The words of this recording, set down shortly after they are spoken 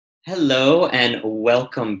Hello and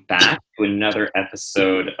welcome back to another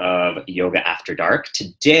episode of Yoga After Dark.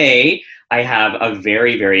 Today, I have a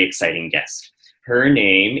very, very exciting guest. Her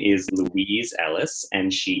name is Louise Ellis,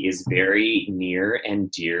 and she is very near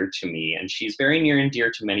and dear to me, and she's very near and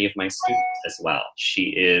dear to many of my students as well. She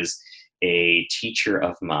is a teacher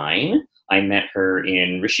of mine. I met her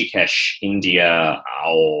in Rishikesh, India,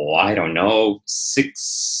 I don't know,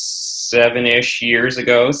 7-ish years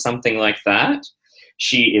ago, something like that.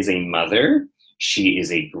 She is a mother. She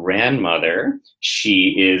is a grandmother.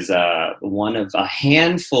 She is one of a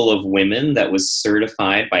handful of women that was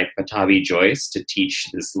certified by Patabi Joyce to teach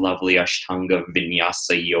this lovely Ashtanga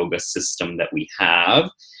Vinyasa yoga system that we have.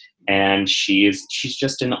 And she's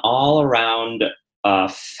just an all-around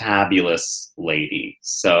fabulous lady.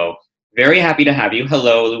 So very happy to have you.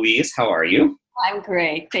 Hello, Louise. How are you? I'm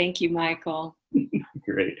great. Thank you, Michael.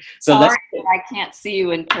 Great. So Sorry that I can't see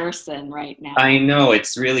you in person right now. I know,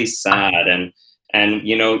 it's really sad, and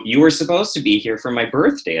you were supposed to be here for my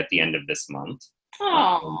birthday at the end of this month.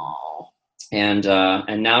 Oh. And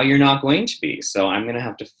now you're not going to be. So I'm gonna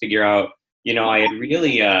have to figure out. I had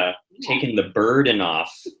really taken the burden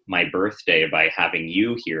off my birthday by having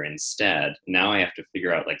you here instead. Now I have to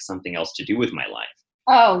figure out like something else to do with my life.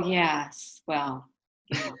 Oh yes. Well,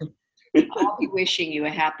 I'll be wishing you a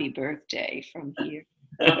happy birthday from here.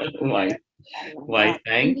 Why?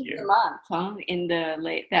 Thank you. The month, huh? In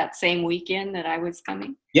that same weekend that I was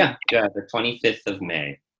coming. Yeah, the 25th of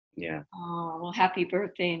May. Yeah. Oh well, happy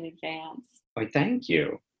birthday in advance. Why, thank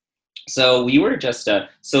you. So we were just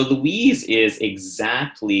so Louise is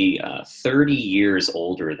exactly 30 years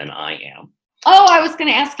older than I am. Oh, I was going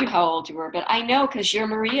to ask you how old you were, but I know because you're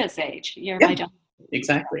Maria's age. You're my daughter.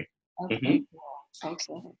 Exactly. Okay. Mm-hmm.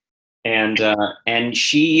 Okay. And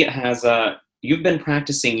she has you've been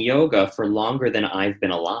practicing yoga for longer than I've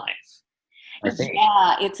been alive, I think.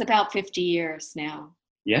 Yeah, it's about 50 years now.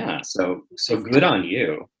 Yeah, so good on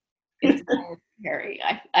you. It's very.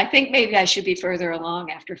 I think maybe I should be further along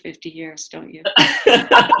after 50 years, don't you?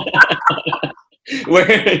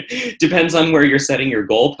 Where depends on where you're setting your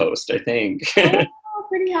goalpost, I think. Oh,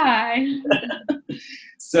 pretty high.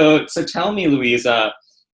 So tell me, Louise,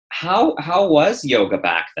 how was yoga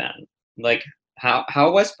back then? Like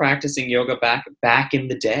how was practicing yoga back in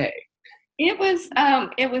the day? It was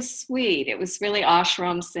sweet. It was really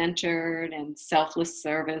ashram centered and selfless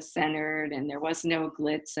service centered, and there was no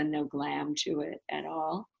glitz and no glam to it at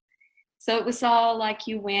all. So it was all like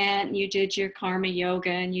you went and you did your karma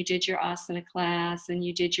yoga and you did your asana class and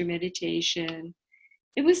you did your meditation.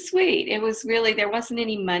 It was sweet. It was really, there wasn't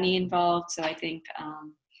any money involved, so I think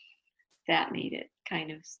that made it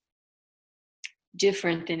kind of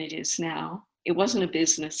different than it is now. It wasn't a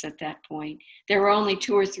business at that point. There were only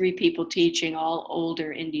 2 or 3 people teaching, all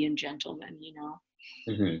older Indian gentlemen,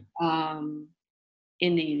 Mm-hmm.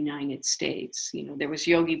 In the United States. There was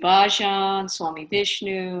Yogi Bhajan, Swami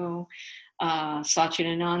Vishnu,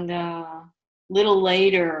 Satchidananda. Little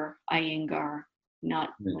later, Iyengar,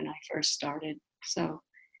 not when I first started. So,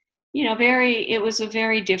 it was a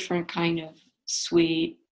very different kind of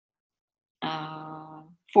sweet,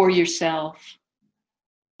 for yourself,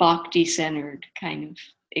 bhakti-centered kind of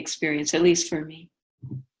experience, at least for me.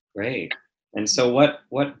 Great. And so what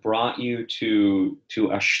brought you to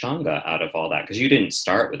Ashtanga out of all that? Because you didn't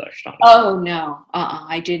start with Ashtanga. Oh, no.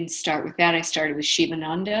 I didn't start with that. I started with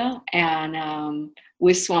Shivananda and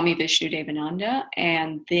with Swami Vishnu Devananda.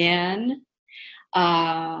 And then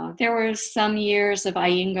there were some years of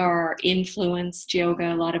Iyengar influenced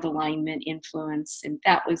yoga, a lot of alignment influence. And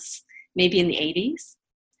that was maybe in the 80s.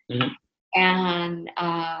 Mm-hmm. And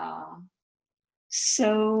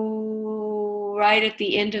so right at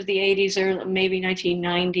the end of the 80s, or maybe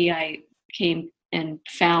 1990, I came and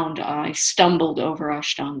I stumbled over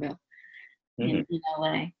Ashtanga in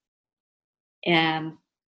LA. And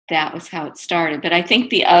that was how it started. But I think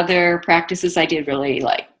the other practices I did really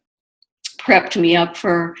prepped me up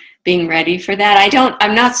for being ready for that.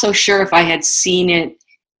 I'm not so sure if I had seen it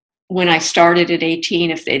when I started at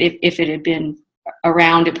 18, if it had been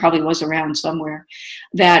around, it probably was around somewhere,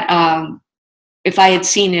 that if I had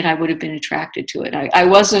seen it, I would have been attracted to it. I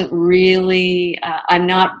wasn't really, I'm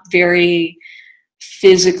not very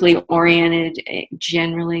physically oriented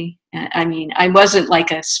generally. I wasn't like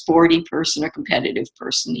a sporty person or competitive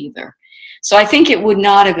person either. So I think it would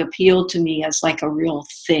not have appealed to me as like a real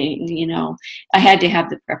thing, I had to have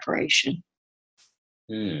the preparation.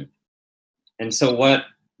 And so what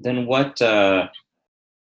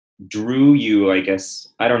drew you, I guess,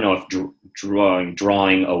 I don't know if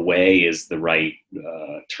drawing away is the right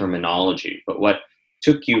terminology, but what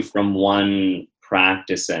took you from one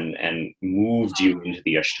practice and moved you into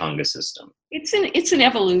the Ashtanga system? It's an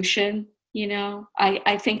evolution, you know.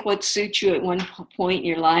 I think what suits you at one point in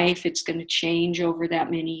your life, it's going to change over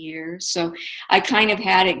that many years. So I kind of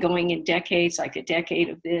had it going in decades, like a decade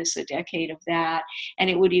of this, a decade of that, and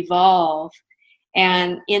it would evolve.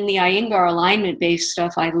 And in the Iyengar alignment-based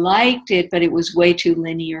stuff, I liked it, but it was way too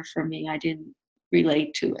linear for me. I didn't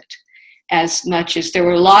relate to it as much as there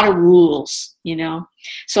were a lot of rules, you know.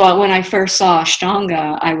 So when I first saw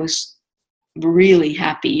Ashtanga, I was really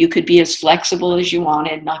happy. You could be as flexible as you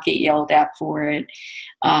wanted, not get yelled at for it.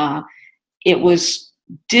 It was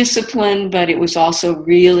disciplined, but it was also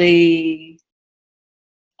really,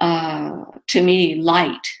 to me,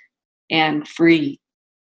 light and free.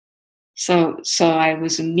 So I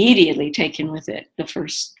was immediately taken with it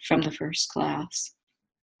from the first class.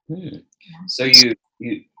 So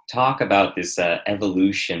you talk about this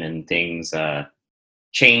evolution and things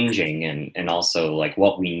changing, and also like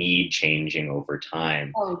what we need changing over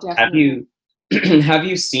time. Oh, definitely. Have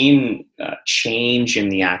you seen change in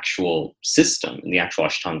the actual system, in the actual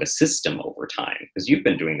Ashtanga system over time? Because you've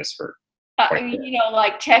been doing this for quite a bit. You know,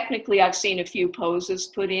 like technically I've seen a few poses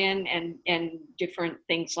put in and different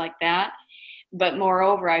things like that. But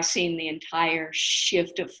moreover, I've seen the entire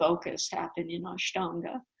shift of focus happen in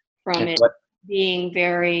Ashtanga, from it being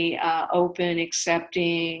very open,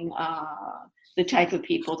 accepting. The type of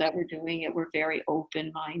people that were doing it were very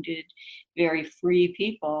open-minded, very free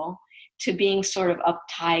people, to being sort of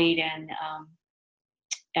uptight and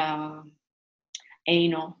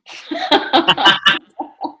anal.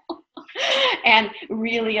 And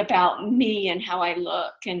really about me and how I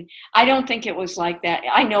look. And I don't think it was like that.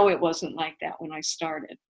 I know it wasn't like that when I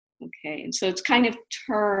started. Okay. And so it's kind of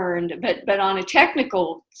turned, but on a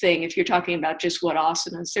technical thing, if you're talking about just what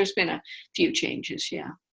asanas, there's been a few changes.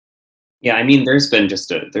 Yeah. Yeah, I mean, there's been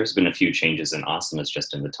a few changes in asanas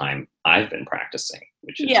just in the time I've been practicing,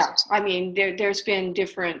 which is I mean, there's been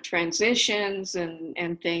different transitions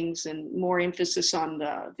and things, and more emphasis on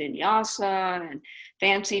the vinyasa and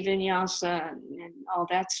fancy vinyasa and all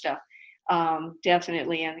that stuff.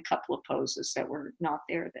 Definitely, and a couple of poses that were not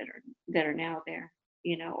there that are now there,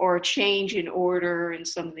 you know, or a change in order in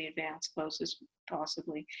some of the advanced poses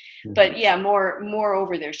possibly. Mm-hmm. But yeah,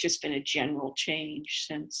 moreover, there's just been a general change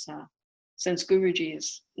since Guruji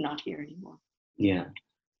is not here anymore. Yeah.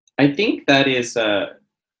 I think that is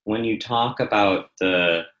when you talk about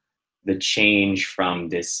the change from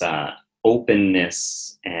this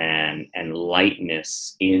openness and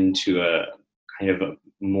lightness into a kind of a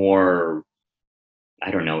more, I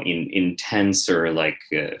don't know, intense or like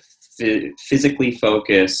physically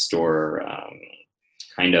focused or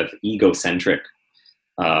kind of egocentric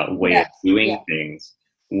way of doing things.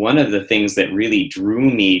 One of the things that really drew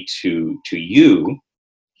me to you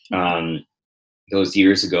those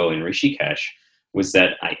years ago in Rishikesh was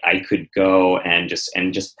that I could go and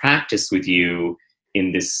just practice with you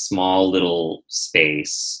in this small little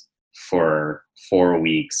space for 4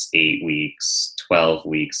 weeks, 8 weeks, 12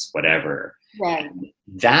 weeks, whatever. Right.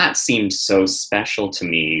 That seemed so special to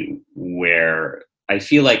me, where I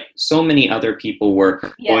feel like so many other people were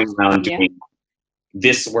going around doing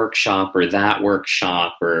this workshop or that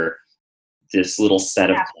workshop or this little set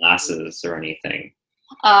of classes or anything.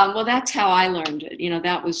 Well, that's how I learned it. You know,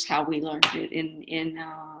 that was how we learned it in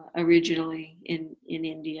originally in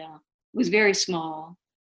India. It was very small,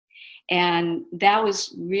 and that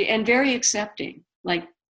was and very accepting. Like,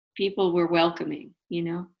 people were welcoming, you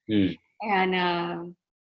know. And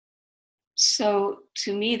so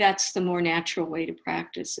to me, that's the more natural way to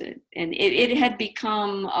practice it. And it had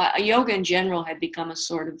become yoga in general had become a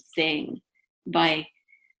sort of thing by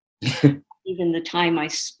even the time I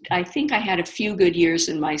think I had a few good years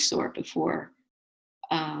in Mysore before,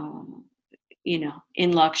 you know,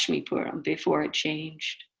 in Lakshmipuram, before it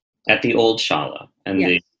changed. At the old Shala, and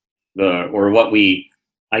the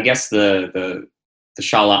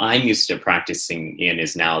Shala I'm used to practicing in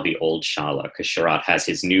is now the old Shala, because Sharat has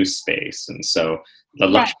his new space, and so the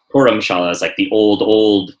Lakshmipuram Shala is like the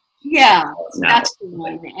old. Yeah, that's the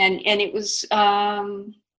one, and it was.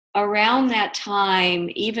 Around that time,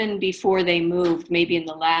 even before they moved, maybe in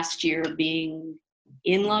the last year of being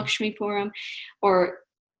in Lakshmipuram, or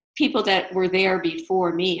people that were there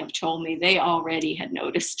before me have told me they already had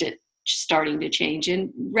noticed it starting to change.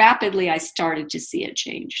 And rapidly, I started to see it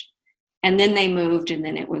change. And then they moved, and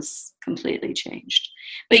then it was completely changed.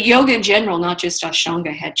 But yoga in general, not just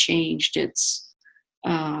Ashtanga, had changed. It's,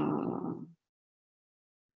 I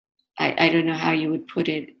don't know how you would put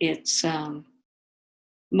it. It's,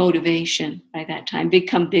 motivation by that time,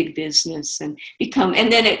 become big business and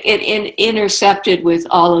then it intercepted with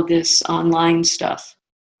all of this online stuff.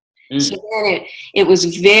 So then it was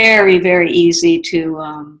very, very easy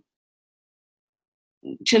to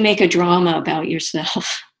make a drama about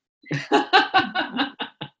yourself.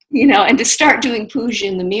 And to start doing puja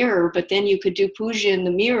in the mirror, but then you could do puja in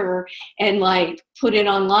the mirror and like put it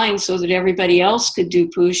online so that everybody else could do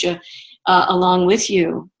puja along with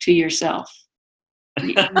you to yourself. So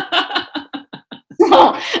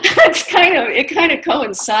it kind of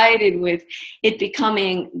coincided with it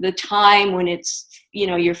becoming the time when it's,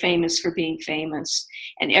 you're famous for being famous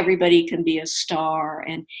and everybody can be a star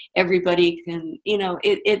and everybody can,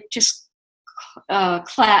 it just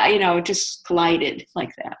just collided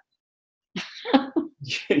like that.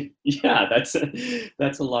 Yeah,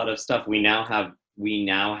 that's a lot of stuff. We now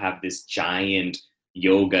have this giant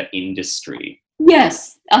yoga industry.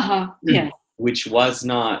 Yes. Yes. Which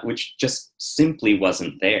just simply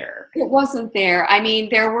wasn't there. It wasn't there. I mean,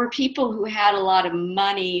 there were people who had a lot of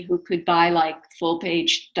money who could buy like full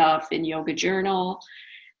page stuff in Yoga Journal.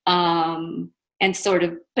 And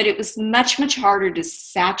but it was much, much harder to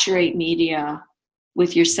saturate media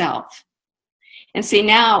with yourself. And see,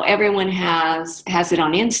 now everyone has it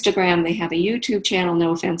on Instagram. They have a YouTube channel.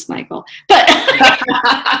 No offense, Michael, but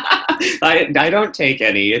I don't take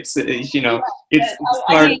any. It's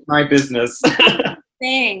part of my business.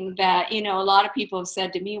 Thing that a lot of people have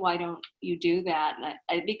said to me, why don't you do that?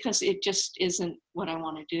 And because it just isn't what I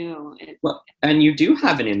want to do. And you do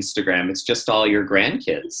have an Instagram. It's just all your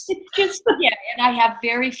grandkids. It's just and I have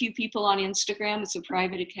very few people on Instagram. It's a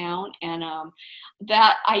private account, and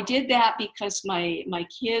that I did that because my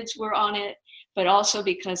kids were on it, but also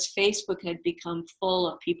because Facebook had become full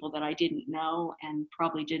of people that I didn't know and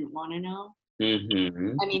probably didn't want to know.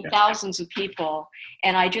 Mm-hmm. I mean, thousands of people.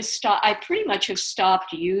 And I pretty much have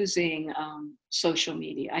stopped using social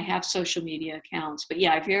media. I have social media accounts, but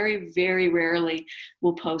I very, very rarely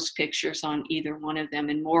will post pictures on either one of them,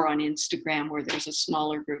 and more on Instagram where there's a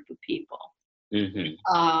smaller group of people.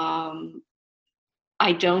 Mm-hmm.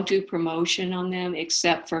 I don't do promotion on them,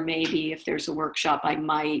 except for maybe if there's a workshop, I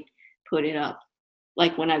might put it up.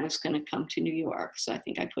 Like when I was going to come to New York. So I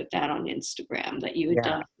think I put that on Instagram that you had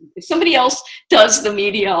done. If somebody else does the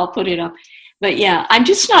media, I'll put it up. But I'm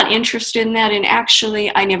just not interested in that. And actually,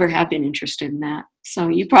 I never have been interested in that. So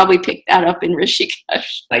you probably picked that up in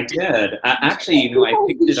Rishikesh. I did. Actually, I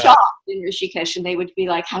picked it up in Rishikesh, and they would be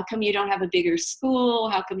like, how come you don't have a bigger school?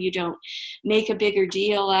 How come you don't make a bigger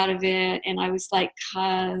deal out of it? And I was like,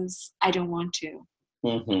 because I don't want to.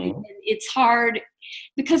 Mm-hmm. It's hard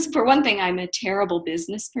because, for one thing, I'm a terrible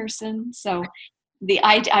business person. So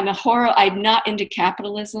I'm not into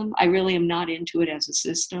capitalism. I really am not into it as a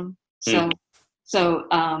system. So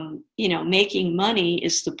making money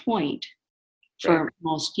is the point for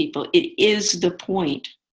most people. It is the point,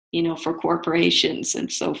 for corporations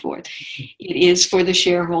and so forth. It is for the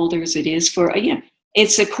shareholders. It is for,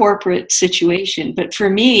 it's a corporate situation. But for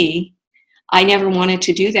me, I never wanted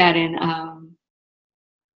to do that. And,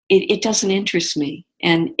 it doesn't interest me,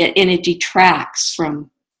 and it detracts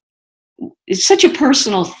from. It's such a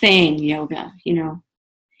personal thing, yoga,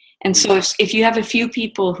 And so if you have a few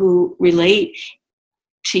people who relate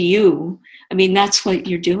to you, I mean, that's what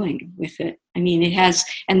you're doing with it. I mean,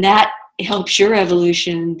 and that helps your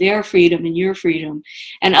evolution, their freedom, and your freedom.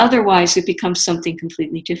 And otherwise, it becomes something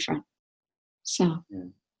completely different. So.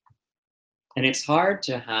 And it's hard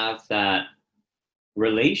to have that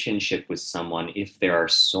relationship with someone if there are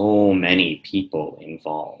so many people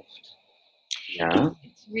involved.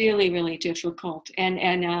 It's really, really difficult,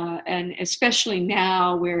 and especially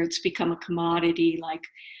now where it's become a commodity. Like,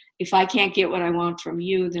 if I can't get what I want from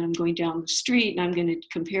you, then I'm going down the street and I'm going to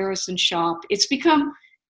comparison shop. It's become,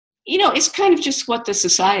 it's kind of just what the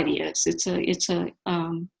society is. It's a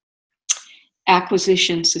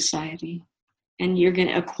acquisition society. And you're going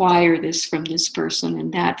to acquire this from this person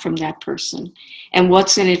and that from that person. And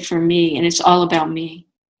what's in it for me? And it's all about me,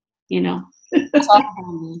 It's all about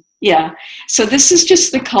me. Yeah. So this is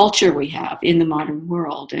just the culture we have in the modern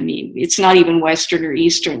world. I mean, it's not even Western or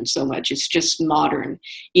Eastern so much. It's just modern.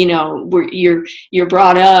 You're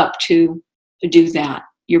brought up to do that.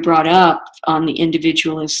 You're brought up on the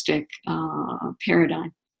individualistic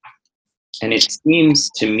paradigm. And it seems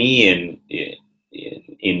to me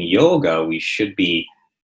in yoga, we should be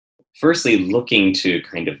firstly looking to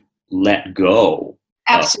kind of let go.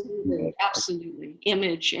 Absolutely.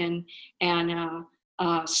 Image and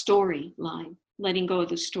storyline, letting go of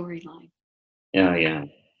the storyline. Yeah.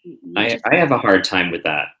 I have a hard time with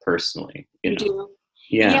that personally. You do?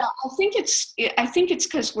 Yeah. Yeah, I think it's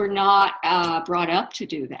because we're not brought up to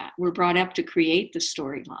do that. We're brought up to create the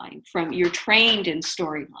storyline. You're trained in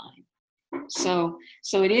storyline, so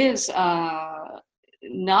it is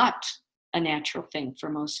not a natural thing for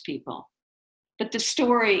most people. But the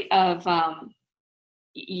story of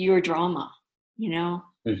your drama, you know,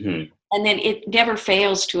 Mm-hmm. and then it never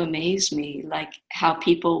fails to amaze me, like how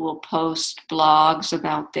people will post blogs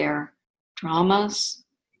about their dramas,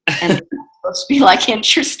 and it's supposed to be like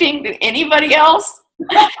interesting to anybody else.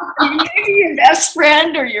 Maybe your best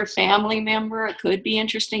friend or your family member, it could be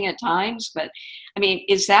interesting at times, but I mean,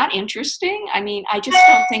 is that interesting? I mean, I just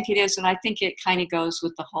don't think it is, and I think it kind of goes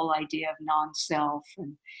with the whole idea of non-self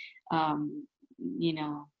and um, you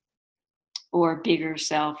know, or bigger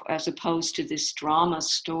self, as opposed to this drama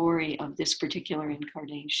story of this particular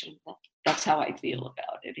incarnation. That's how I feel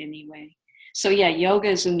about it anyway. So yeah, yoga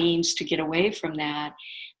is a means to get away from that,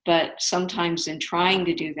 but sometimes in trying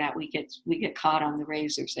to do that, we get caught on the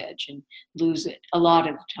razor's edge and lose it a lot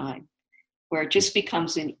of the time, where it just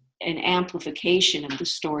becomes an amplification of the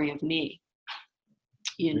story of me,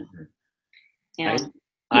 you know. I And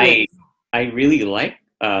I, I really like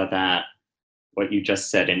that, what you just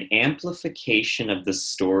said, an amplification of the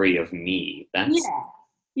story of me. yeah,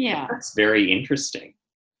 yeah. That's very interesting.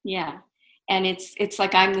 Yeah. And it's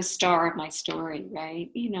like I'm the star of my story, right?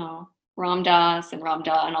 You know, Ram Dass and Ram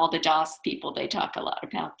Dass and all the Das people, they talk a lot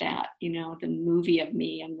about that, you know, the movie of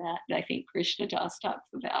me, and that I think Krishna Das talks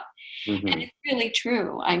about. And Mm-hmm. it's really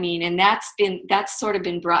true. I mean, and that's sort of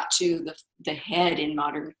been brought to the head in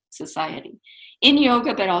modern society, in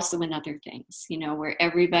yoga, but also in other things, you know, where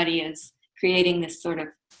everybody is creating this sort of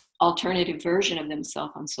alternative version of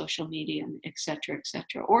themselves on social media, and et cetera,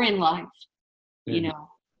 or in life, you know,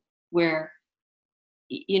 where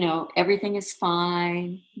you know everything is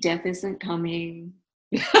fine, death isn't coming,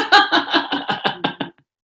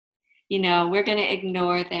 you know, we're going to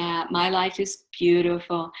ignore that, my life is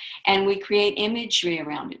beautiful, and we create imagery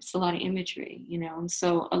around it. It's a lot of imagery, you know, and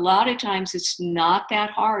so a lot of times it's not that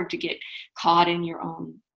hard to get caught in your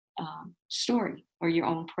own story, or your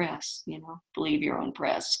own press, you know, believe your own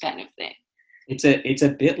press kind of thing. It's a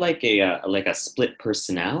bit like a split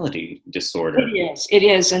personality disorder. It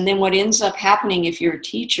is. And then what ends up happening if you're a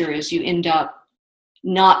teacher is you end up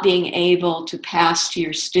not being able to pass to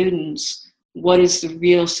your students what is the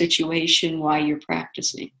real situation, why you're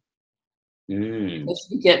practicing. Mm. Because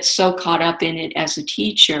you get so caught up in it as a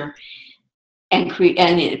teacher, and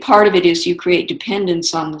part of it is you create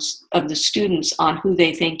dependence of the students on who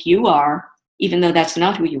they think you are, even though that's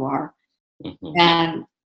not who you are. Mm-hmm. And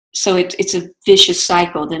so it's a vicious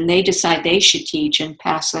cycle. Then they decide they should teach and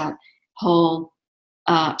pass that whole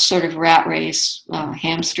sort of rat race,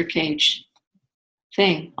 hamster cage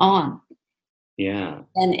thing on. Yeah.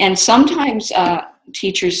 And sometimes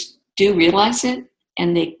teachers do realize it,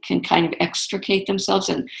 and they can kind of extricate themselves.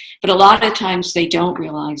 But a lot of times they don't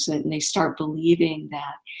realize it, and they start believing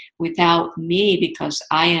that without me, because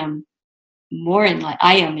I am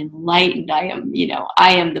I am enlightened, I am, you know,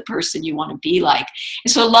 I am the person you want to be like.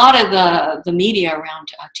 And so a lot of the media around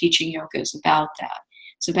teaching yoga is about that.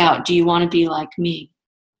 It's about, do you want to be like me?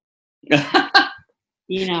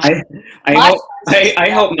 You know, I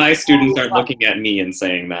hope my students aren't looking at me and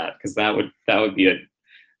saying that, because that would be a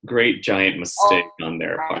great giant mistake on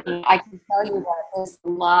their part. I can tell you that there's a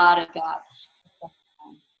lot of that.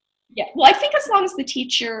 Yeah, well, I think as long as the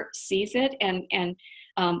teacher sees it, and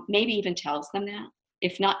maybe even tells them that,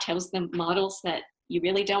 if not tells them, models that you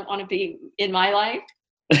really don't want to be in my life.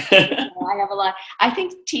 I have a lot. I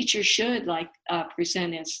think teachers should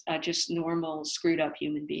present as just normal, screwed up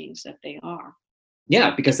human beings that they are.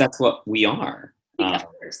 Yeah, because that's what we are.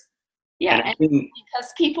 Yeah, and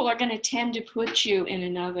because people are going to tend to put you in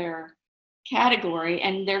another category,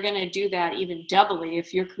 and they're going to do that even doubly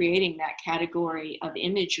if you're creating that category of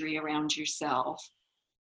imagery around yourself,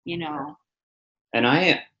 you know. And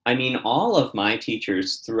I mean, all of my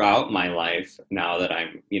teachers throughout my life, now that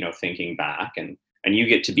I'm, you know, thinking back, and you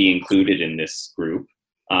get to be included in this group,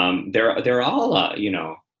 they're all, you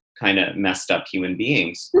know, kind of messed up human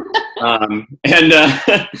beings.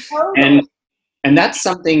 And that's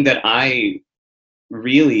something that I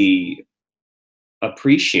really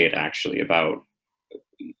appreciate, actually, about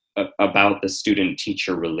the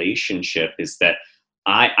student-teacher relationship, is that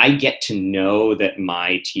I get to know that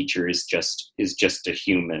my teacher is just a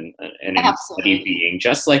human, an embodied being,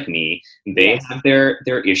 just like me. They have their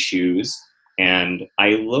issues, and I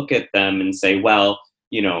look at them and say, well,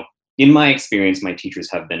 you know, in my experience, my teachers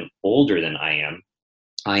have been older than I am.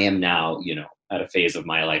 I am now, you know, at a phase of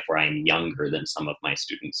my life where I am younger than some of my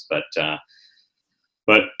students, but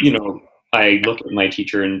you know, I look at my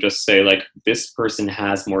teacher and just say, like, this person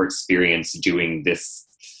has more experience doing this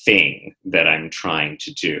thing that I'm trying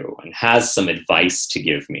to do and has some advice to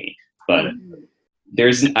give me. But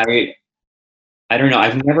there's, I don't know.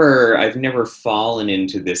 I've never fallen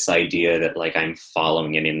into this idea that like I'm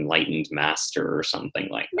following an enlightened master or something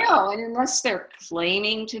like that. No, and unless they're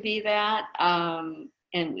claiming to be that, and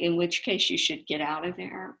in which case you should get out of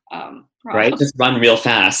there. Right? Just run real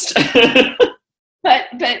fast.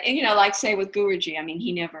 But you know, like say with Guruji, I mean,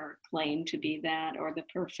 he never claimed to be that or the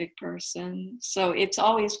perfect person. So it's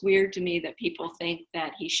always weird to me that people think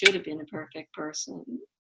that he should have been a perfect person.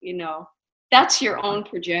 You know, that's your own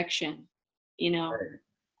projection. You know, Right.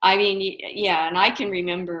 I mean, yeah, and I can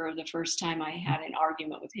remember the first time I had an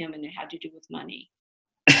argument with him, and it had to do with money.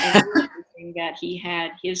 And that he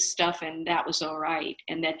had his stuff, and that was all right,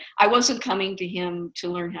 and that I wasn't coming to him to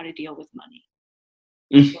learn how to deal with money.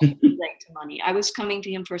 Relate to money. I was coming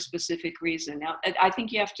to him for a specific reason. Now, I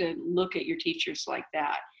think you have to look at your teachers like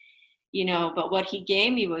that, you know. But what he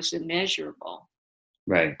gave me was immeasurable.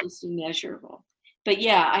 Right. It's immeasurable. But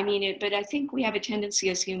yeah, I mean, but I think we have a tendency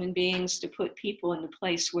as human beings to put people in the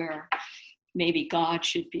place where maybe God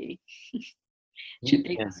should be. Should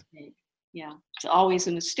be a mistake. Yeah, it's always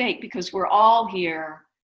a mistake because we're all here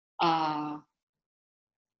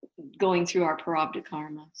going through our prarabdha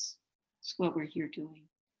karmas. It's what we're here doing.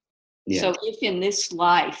 Yeah. So if in this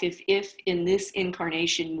life, if in this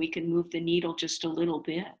incarnation we can move the needle just a little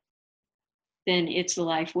bit, then it's a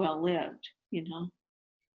life well lived, you know.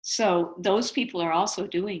 So those people are also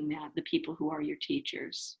doing that, the people who are your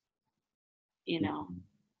teachers, you know.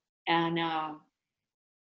 And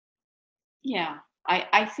yeah,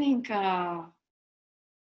 I think all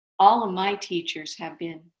of my teachers have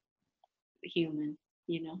been human,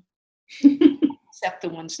 you know. Except the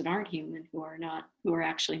ones that aren't human, who are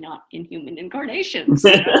actually not in human incarnations,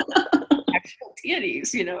 you know? Actual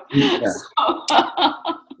deities, you know. Yeah. So,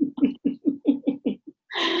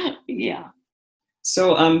 yeah.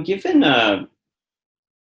 So, given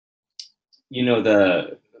you know,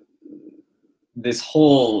 this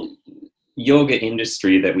whole yoga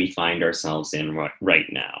industry that we find ourselves in right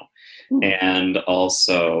now, and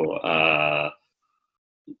also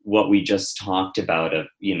what we just talked about,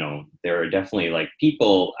 you know, there are definitely like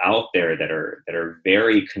people out there that are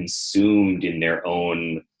very consumed in their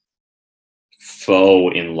own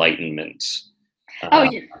faux enlightenment. Oh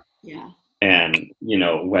yeah. And you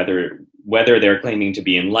know, whether they're claiming to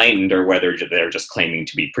be enlightened or whether they're just claiming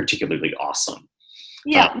to be particularly awesome.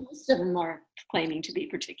 Yeah, most of them are claiming to be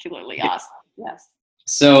particularly awesome. Yes.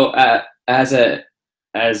 So as a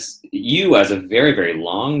very, very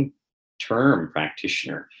long-term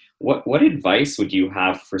practitioner, what advice would you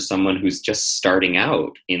have for someone who's just starting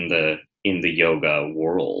out in the yoga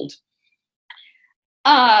world?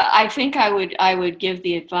 I think I would give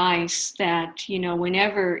the advice that, you know,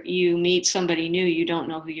 whenever you meet somebody new, you don't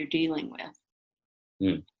know who you're dealing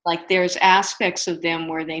with. Like there's aspects of them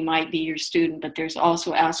where they might be your student, but there's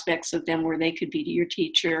also aspects of them where they could be your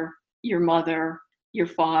teacher, your mother, your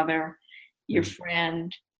father, your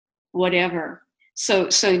friend, whatever. So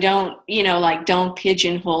don't, you know, like don't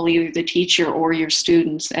pigeonhole either the teacher or your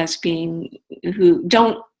students as being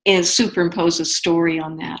don't superimpose a story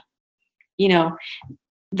on that. You know,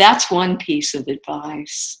 that's one piece of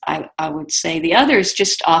advice I would say. The other is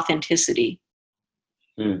just authenticity.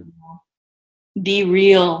 Be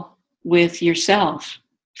real with yourself,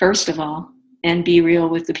 first of all, and be real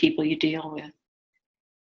with the people you deal with.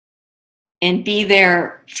 And be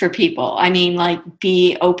there for people. I mean, like,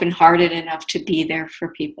 be open-hearted enough to be there for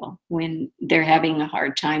people when they're having a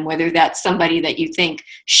hard time, whether that's somebody that you think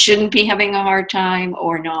shouldn't be having a hard time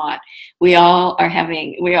or not. We're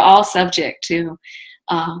all subject to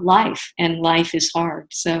life, and life is hard.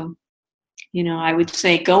 So, you know, I would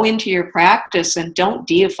say go into your practice and don't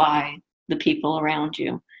deify the people around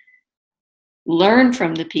you. Learn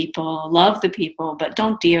from the people, love the people, but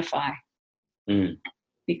don't deify.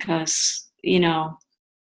 Because, you know,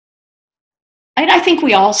 I think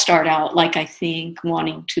we all start out, like, I think,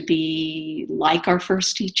 wanting to be like our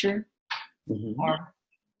first teacher. Or,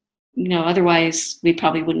 you know, otherwise we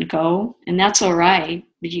probably wouldn't go. And that's all right.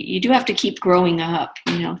 But you do have to keep growing up,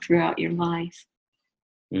 you know, throughout your life.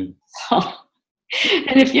 So,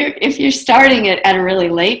 and if you're starting it at a really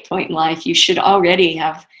late point in life, you should already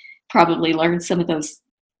have probably learned some of those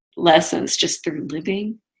lessons just through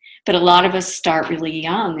living. But a lot of us start really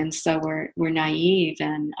young, and so we're naive.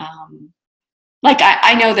 And like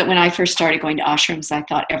I know that when I first started going to ashrams, I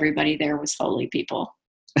thought everybody there was holy people.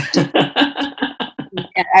 And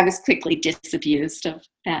I was quickly disabused of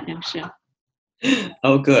that notion.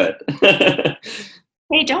 Oh, good.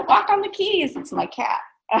 Hey, don't walk on the keys. It's my cat.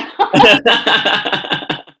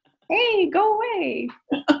 Hey, go away.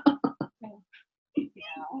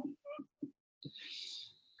 Yeah.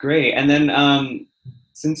 Great. And then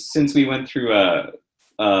since we went through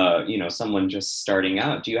someone just starting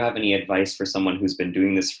out, do you have any advice for someone who's been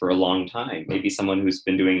doing this for a long time? Maybe someone who's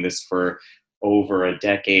been doing this for over a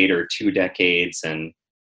decade or 2 decades and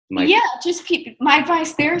my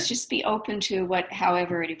advice there is just be open to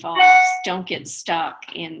however it evolves. Don't get stuck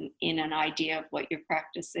in an idea of what your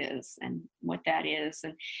practice is and what that is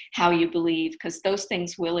and how you believe, because those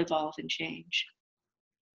things will evolve and change.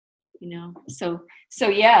 So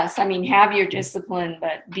yes, I mean, have your discipline,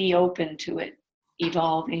 but be open to it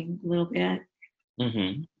evolving a little bit.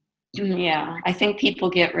 Mm-hmm. Yeah, I think people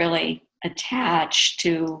get really attached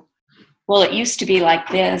to, well, it used to be like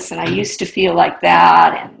this, and I used to feel like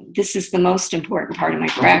that, and this is the most important part of my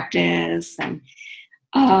practice, and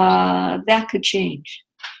that could change.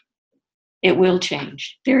 It will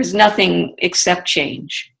change. There's nothing except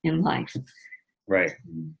change in life. Right.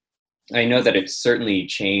 I know that it's certainly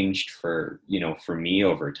changed for me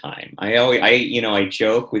over time. I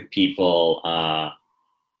joke with people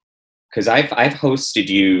because I've hosted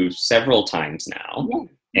you several times now.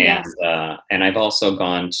 Yeah. And I've also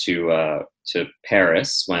gone to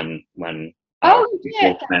Paris when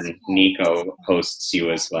Nico hosts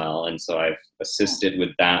you as well, and so I've assisted with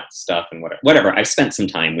that stuff and whatever. I've spent some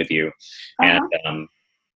time with you,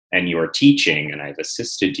 and you are teaching, and I've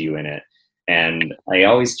assisted you in it. And I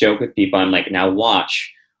always joke with people, I'm like, now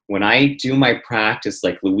watch. When I do my practice,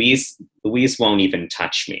 like Louise won't even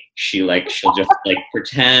touch me. She'll just like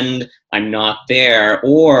pretend I'm not there,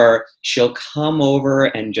 or she'll come over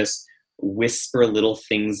and just whisper little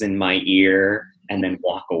things in my ear and then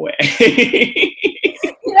walk away.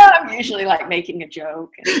 Yeah, I'm usually like making a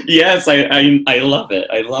joke. Yes, I love it.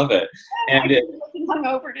 I love it. And I'm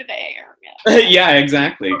hungover today. Yeah,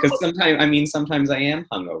 exactly. Because sometimes I am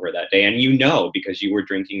hungover that day, and because you were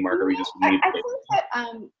drinking margaritas. I think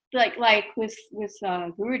that like with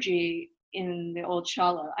Guruji in the old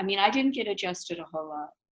Shala, I mean, I didn't get adjusted a whole lot.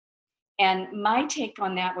 And my take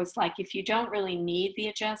on that was like, if you don't really need the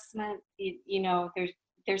adjustment,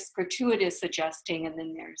 there's gratuitous adjusting, and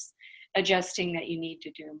then there's adjusting that you need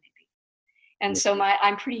to do maybe. And so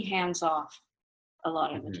I'm pretty hands off a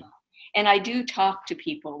lot of the time. And I do talk to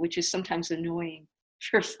people, which is sometimes annoying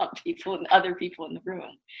for some people and other people in the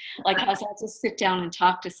room. Like I'll just sit down and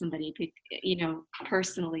talk to somebody,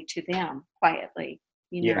 personally to them quietly,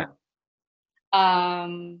 Yeah.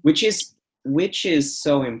 Which is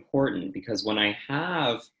so important, because when I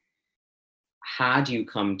have had you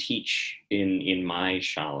come teach in my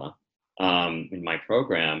shala, in my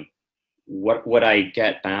program, what I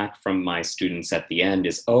get back from my students at the end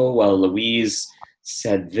is, oh, well, Louise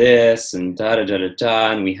said this and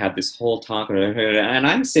da-da-da-da-da, and we had this whole talk, and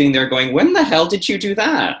I'm sitting there going, when the hell did you do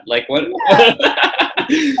that? Like, what? Yeah. I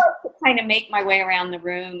like to kind of make my way around the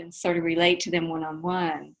room and sort of relate to them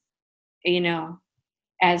one-on-one,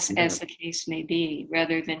 as the case may be,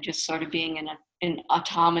 rather than just sort of being an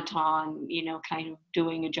automaton, kind of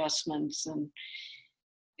doing adjustments and,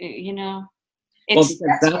 that's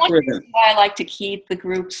one reason why I like to keep the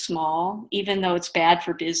group small, even though it's bad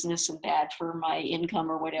for business and bad for my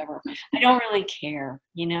income or whatever. I don't really care,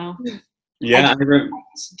 Yeah, I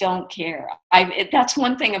just don't care. That's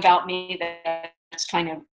one thing about me that's kind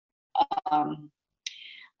of an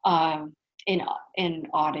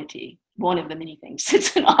oddity. One of the many things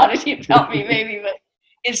it's an oddity about me, maybe, but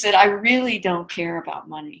is that I really don't care about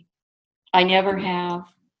money. I never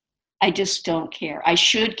have. I just don't care. I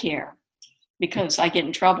should care, because I get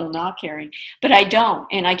in trouble not caring, but I don't,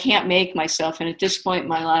 and I can't make myself. And at this point in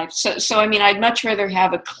my life, so I mean, I'd much rather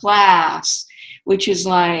have a class which is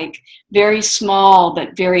like very small,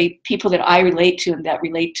 but very people that I relate to and that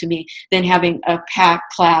relate to me, than having a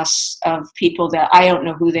packed class of people that I don't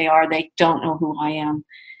know who they are. They don't know who I am.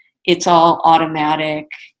 It's all automatic.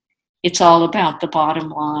 It's all about the bottom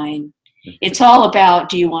line. It's all about,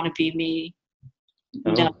 do you want to be me?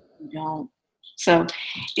 Oh. No, you don't. So,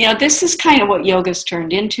 this is kind of what yoga's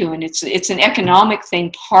turned into, and it's an economic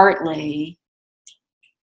thing partly.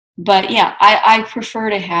 But yeah, I prefer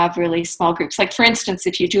to have really small groups. Like, for instance,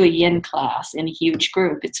 if you do a yin class in a huge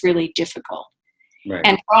group, it's really difficult. Right.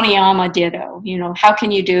 And pranayama ditto. How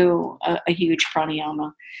can you do a huge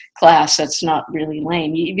pranayama class that's not really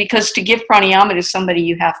lame? Because to give pranayama to somebody,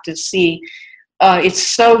 you have to see. It's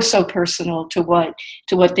so personal to what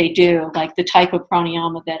they do. Like, the type of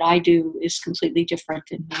pranayama that I do is completely different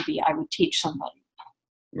than maybe I would teach somebody.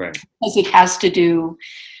 Right. Because it has to do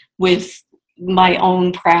with my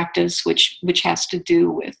own practice, which has to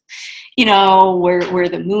do with, you know, where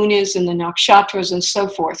the moon is and the nakshatras and so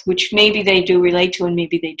forth, which maybe they do relate to and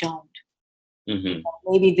maybe they don't. Mm-hmm.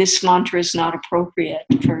 Maybe this mantra is not appropriate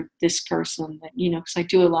for this person, but, you know, because I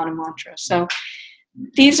do a lot of mantras. So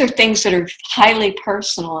these are things that are highly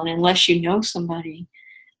personal, and unless you know somebody,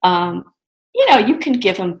 you know, you can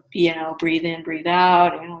give them, you know, breathe in, breathe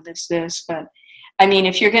out, you know, this, but I mean,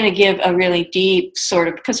 if you're going to give a really deep sort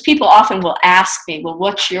of, because people often will ask me, well,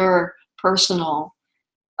 what's your personal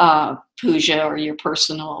puja or your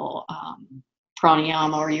personal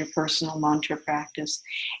pranayama or your personal mantra practice?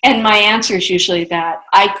 And my answer is usually that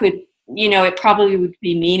I could, you know, it probably would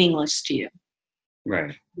be meaningless to you.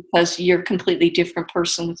 Right. Because you're a completely different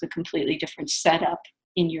person with a completely different setup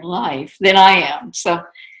in your life than I am. So,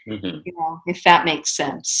 Mm-hmm. you know, if that makes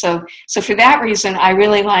sense. So for that reason, I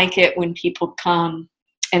really like it when people come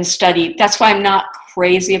and study. That's why I'm not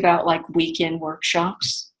crazy about like weekend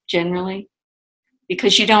workshops generally,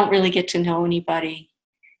 because you don't really get to know anybody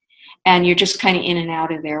and you're just kind of in and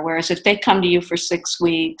out of there. Whereas if they come to you for 6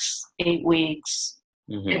 weeks, 8 weeks,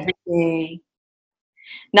 Mm-hmm. every day,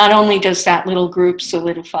 not only does that little group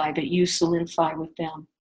solidify, but you solidify with them.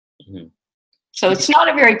 Mm-hmm. So it's not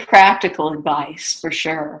a very practical advice for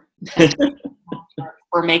sure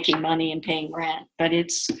for making money and paying rent, but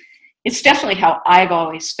it's definitely how I've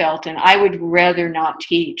always felt, and I would rather not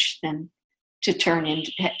teach than to turn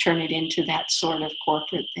it into that sort of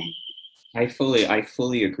corporate thing. I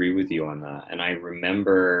fully agree with you on that. And I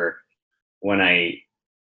remember when I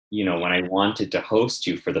wanted to host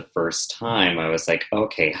you for the first time, I was like,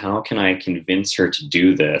 okay, how can I convince her to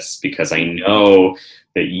do this? Because I know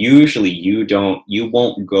that usually you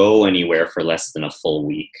won't go anywhere for less than a full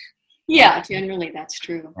week. Yeah, generally that's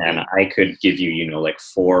true. And yeah. I could give you, you know, like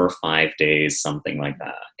 4 or 5 days, something like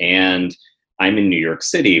that. And I'm in New York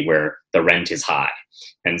City where the rent is high.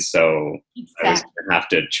 And so Exactly. I was going to have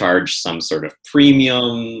to charge some sort of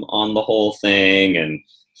premium on the whole thing and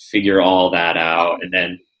figure all that out.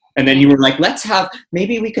 And then you were like,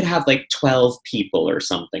 maybe we could have like 12 people or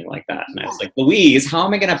something like that. And I was like, Louise, how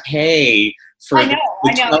am I going to pay for I know.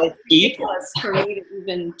 12 people? It's ridiculous for me to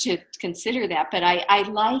even to consider that, but I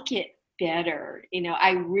like it better. You know,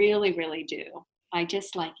 I really, really do. I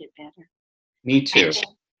just like it better. Me too.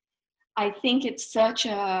 I think it's such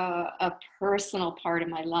a personal part of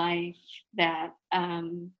my life that, I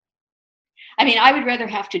mean, I would rather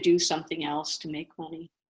have to do something else to make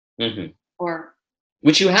money. Mm-hmm. Or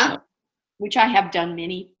which you have. Which I have done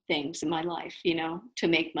many things in my life, you know, to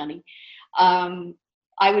make money.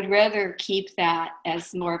 I would rather keep that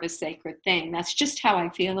as more of a sacred thing. That's just how I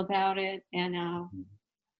feel about it. And,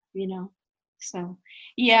 you know, so,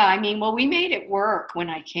 yeah, I mean, well, we made it work when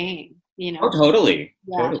I came, you know. Oh, totally.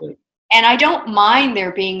 Yeah. Totally. And I don't mind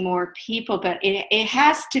there being more people, but it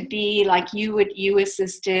has to be like you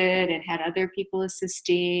assisted and had other people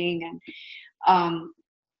assisting. And,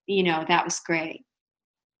 you know, that was great.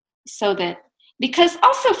 So that, because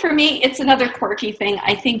also for me, it's another quirky thing.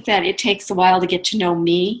 I think that it takes a while to get to know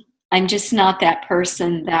me. I'm just not that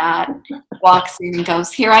person that walks in and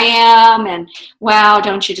goes, here I am, and wow,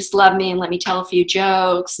 don't you just love me, and let me tell a few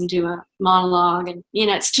jokes and do a monologue. And, you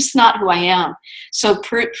know, it's just not who I am. So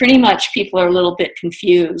pretty much people are a little bit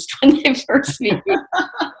confused when they first meet me.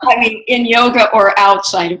 I mean, in yoga or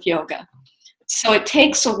outside of yoga. So it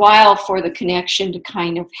takes a while for the connection to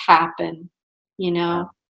kind of happen, you know.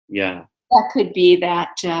 Yeah. That could be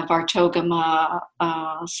that Vartogama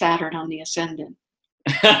Saturn on the ascendant.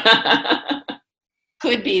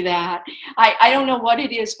 Could be that. I don't know what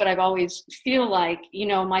it is, but I've always feel like, you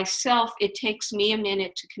know, myself, it takes me a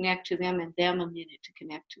minute to connect to them and them a minute to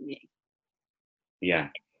connect to me. Yeah.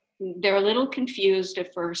 They're a little confused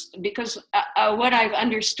at first because what I've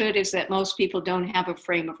understood is that most people don't have a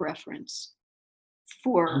frame of reference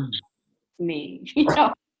for me, you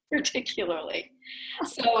know, particularly.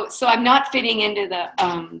 So I'm not fitting into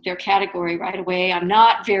their category right away. I'm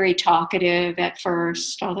not very talkative at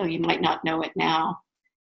first, although you might not know it now.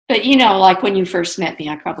 But, you know, like when you first met me,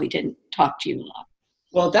 I probably didn't talk to you a lot.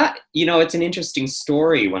 Well, that, you know, it's an interesting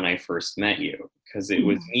story when I first met you, because it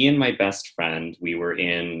was me and my best friend. We were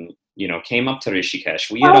came up to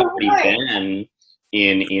Rishikesh. We had already been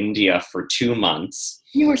in India for 2 months.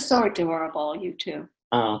 You were so adorable, you too.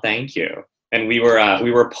 Oh, thank you. And we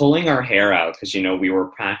were pulling our hair out because, you know, we were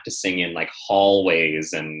practicing in like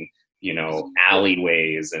hallways and, you know,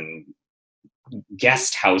 alleyways and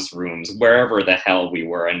guest house rooms, wherever the hell we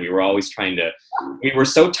were. And we were always we were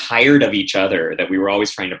so tired of each other that we were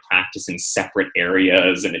always trying to practice in separate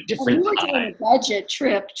areas and at different you were times. doing a budget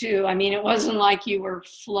trip too. I mean, it wasn't like you were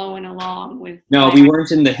flowing along with. No, we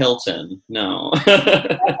weren't in the Hilton. No.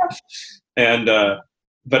 And,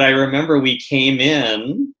 but I remember we came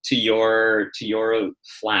in to your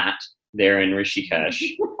flat there in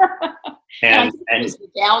Rishikesh. and it was the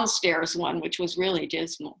downstairs one, which was really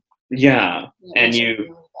dismal. Yeah. And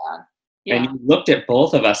really and you looked at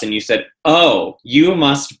both of us and you said, "Oh, you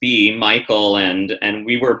must be Michael." And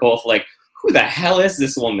we were both like, "Who the hell is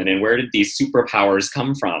this woman? And where did these superpowers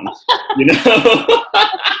come from?" You know?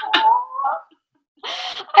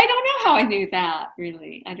 I don't know how I knew that,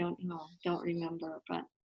 really. I don't know. Don't remember, but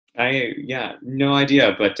no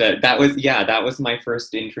idea. But that was my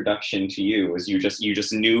first introduction to you. Was you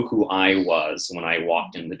just knew who I was when I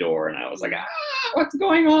walked in the door, and I was like, what's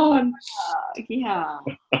going on? Yeah.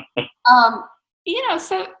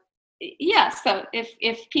 So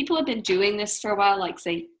if people have been doing this for a while, like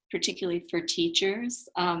say particularly for teachers,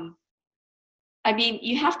 I mean,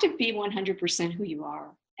 you have to be 100% who you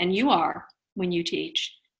are, and you are when you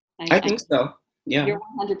teach. I think so. Yeah. You're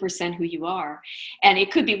 100% who you are. And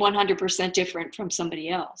it could be 100% different from somebody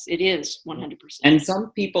else. It is 100%. And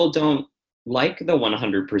some people don't like the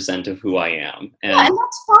 100% of who I am. And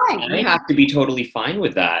that's fine. I have to be totally fine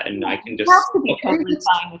with that. And I can just have to be totally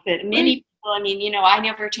fine with it. Many people, I mean, I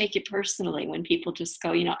never take it personally when people just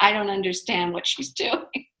go, I don't understand what she's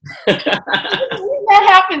doing. That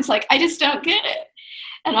happens. Like, I just don't get it.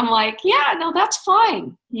 And I'm like, yeah, no, that's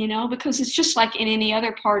fine, because it's just like in any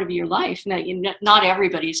other part of your life. Now, not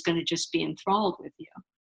everybody's going to just be enthralled with you.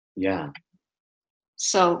 Yeah.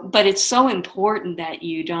 So, but it's so important that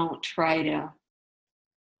you don't try to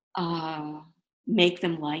make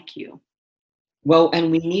them like you. Well,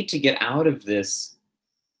 and we need to get out of this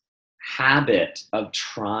habit of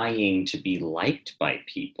trying to be liked by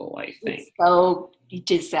people, I think. It's so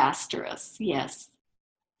disastrous. Yes.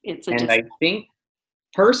 I think,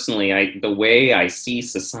 personally, the way I see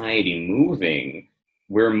society moving,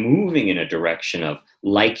 we're moving in a direction of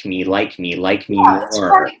like me more. It's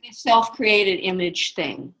part of the self-created image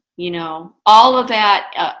thing. All of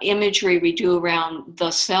that imagery we do around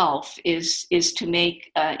the self is to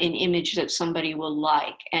make an image that somebody will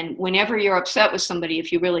like. And whenever you're upset with somebody,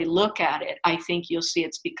 if you really look at it, I think you'll see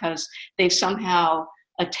it's because they've somehow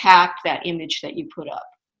attacked that image that you put up.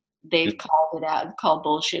 They've called it out, called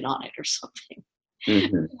bullshit on it or something.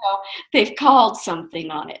 Mm-hmm. They've called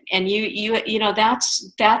something on it, and it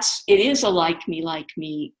is a like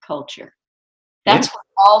me culture. That's what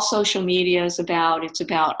all social media is about. It's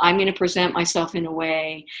about, I'm going to present myself in a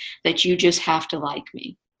way that you just have to like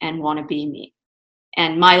me and want to be me.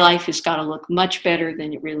 And my life has got to look much better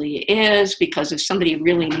than it really is, because if somebody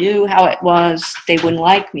really knew how it was, they wouldn't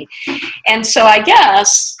like me. And so I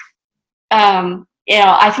guess,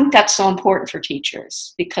 I think that's so important for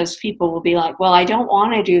teachers, because people will be like, well, I don't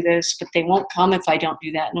want to do this, but they won't come if I don't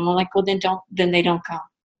do that. And I'm like, well, then they don't come.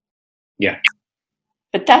 Yeah.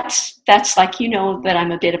 But that's like, that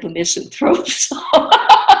I'm a bit of a misanthrope, so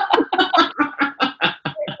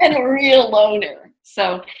and a real loner.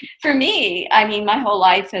 So for me, I mean, my whole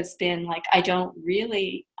life has been like, I don't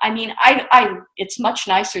really, I mean, it's much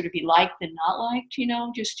nicer to be liked than not liked,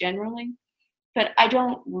 just generally. But I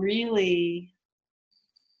don't really,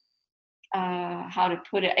 how to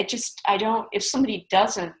put it. I don't, if somebody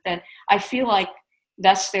doesn't, then I feel like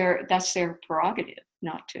that's their prerogative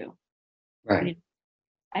not to. Right.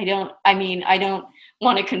 I don't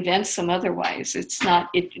want to convince them otherwise. It's not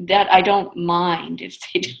that I don't mind if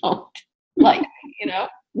they don't like me,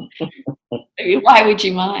 I mean, why would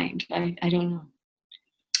you mind? I don't know.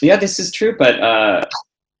 Yeah, this is true. But,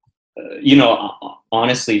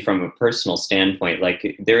 honestly, from a personal standpoint,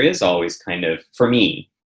 like, there is always kind of, for me,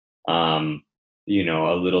 a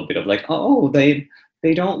little bit of like, oh, they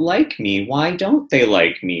don't like me. Why don't they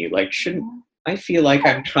like me? Like, shouldn't I feel like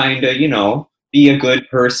I'm trying to, be a good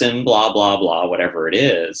person, blah, blah, blah, whatever it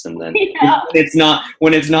is. And then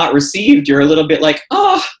when it's not received, you're a little bit like,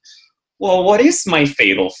 oh, well, what is my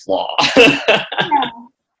fatal flaw? Yeah.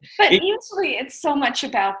 But usually it's so much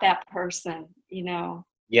about that person, Yeah.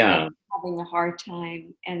 having a hard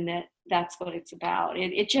time, and that's what it's about.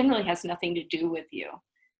 It generally has nothing to do with you.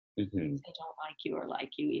 Mm-hmm. If they don't like you or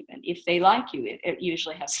like you, even if they like you, it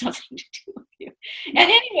usually has nothing to do with you. And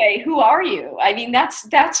anyway, who are you? I mean, that's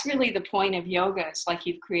really the point of yoga. It's like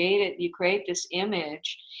you create this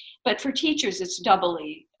image, but for teachers, it's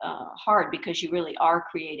doubly hard, because you really are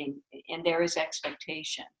creating, and there is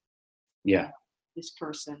expectation. Yeah. This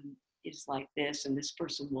person is like this, and this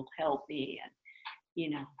person will help me,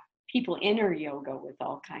 people enter yoga with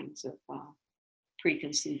all kinds of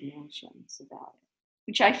preconceived notions about it,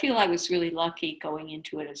 which I feel I was really lucky going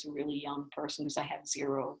into it as a really young person, because I had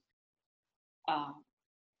zero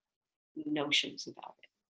notions about it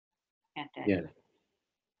at that time.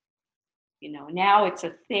 Now it's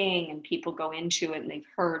a thing and people go into it and they've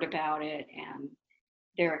heard about it and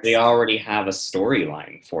they already have a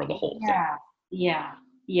storyline for the whole thing. Yeah.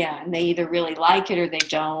 And they either really like it or they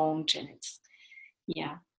don't. And it's,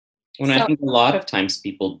 I think a lot of times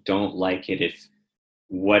people don't like it if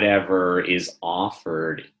whatever is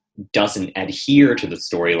offered doesn't adhere to the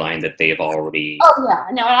storyline that they've already. Oh yeah,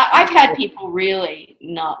 no, I've had people really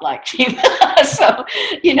not like me, so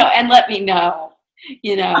and let me know.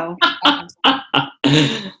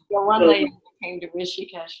 One lady came to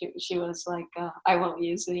Rishikesh. She was like, I won't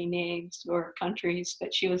use any names or countries,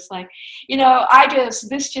 but she was like,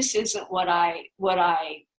 this just isn't what I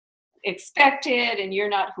expected, and you're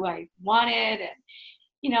not who I wanted,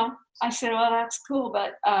 and I said, well, that's cool,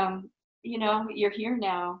 but you're here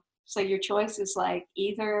now, so your choice is like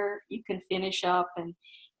either you can finish up and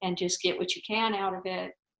just get what you can out of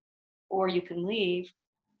it, or you can leave.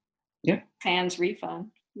 Yeah. Sans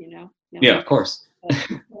refund, Yeah, of course.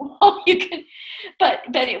 You can, but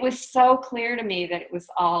it was so clear to me that it was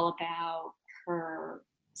all about her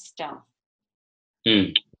stuff.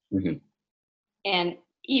 Mm-hmm. And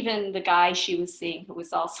even the guy she was seeing, who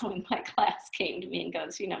was also in my class, came to me and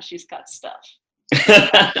goes, she's got stuff.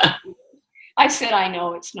 I said, I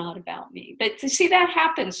know it's not about me. But to see that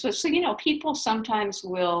happens. So people sometimes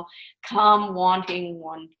will come wanting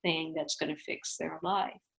one thing that's going to fix their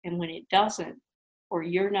life. And when it doesn't, or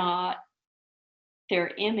you're not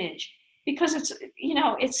their image, because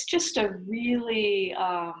it's just a really,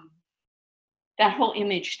 that whole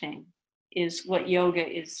image thing is what yoga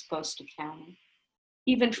is supposed to counter.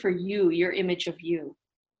 Even for you, your image of you.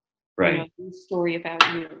 Right. The story about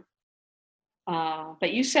you.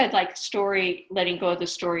 But you said letting go of the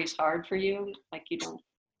story is hard for you. Like you don't.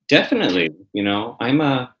 Definitely. I'm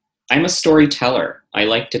a storyteller. I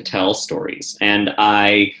like to tell stories, and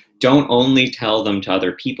I don't only tell them to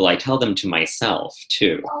other people. I tell them to myself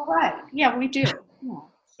too. Oh, right. Yeah, we do. Yeah.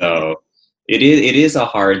 So it is a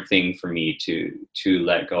hard thing for me to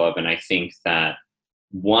let go of, and I think that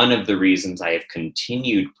one of the reasons I have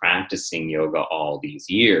continued practicing yoga all these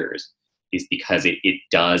years is because it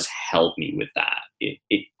does help me with that.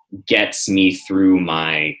 It gets me through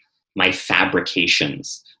my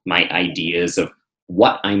fabrications, my ideas of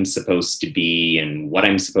what I'm supposed to be and what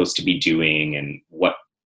I'm supposed to be doing and what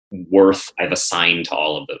worth I've assigned to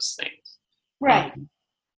all of those things. Right.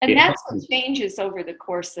 And that's what changes over the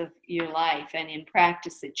course of your life, and in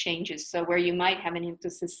practice it changes. So where you might have an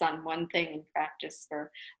emphasis on one thing in practice for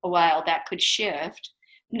a while, that could shift,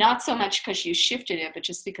 not so much because you shifted it, but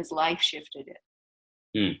just because life shifted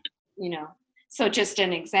it. So just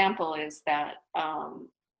an example is that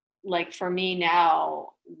like for me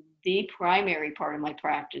now, the primary part of my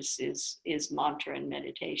practice is mantra and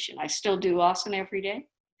meditation. I still do asana every day,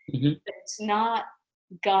 but it's not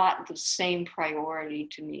got the same priority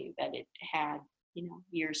to me that it had,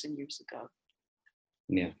 years and years ago.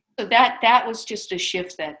 Yeah. So that was just a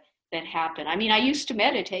shift that happened. I mean, I used to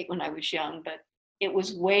meditate when I was young, but it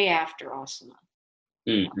was way after asana,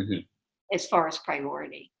 as far as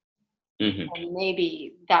priority. And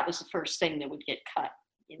maybe that was the first thing that would get cut,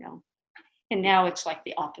 and now it's like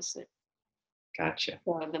the opposite. Gotcha.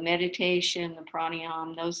 So the meditation, the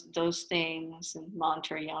pranayama, those things, and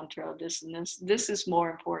mantra, yantra, this and this is more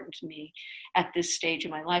important to me at this stage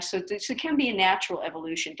of my life. So it can be a natural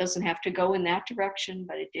evolution. It doesn't have to go in that direction,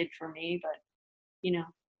 but it did for me. But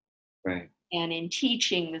right. And in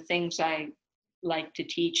teaching, the things I like to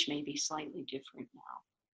teach may be slightly different now.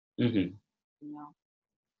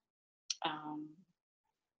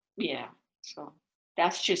 Yeah. So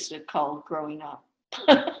that's just called growing up.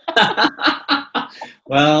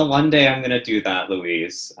 Well, one day I'm going to do that,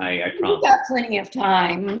 Louise. I promise. You've got plenty of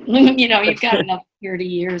time. You've got enough 30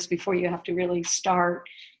 years before you have to really start.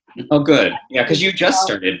 Oh, good. Yeah, because you just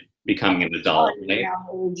started becoming an adult, right?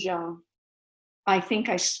 I think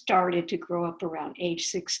I started to grow up around age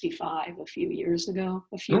 65 a few years ago.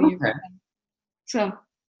 Okay. So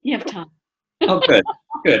you have time. Oh, good.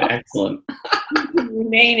 Good. Excellent. You can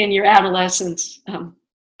remain in your adolescence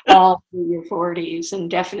all through your 40s and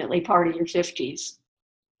definitely part of your 50s.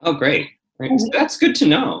 Oh, great. So that's good to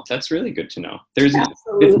know. That's really good to know. There's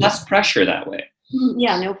less pressure that way.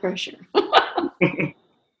 Yeah, no pressure.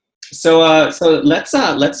 So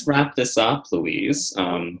let's wrap this up, Louise.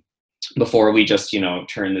 Before we just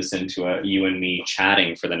turn this into a you and me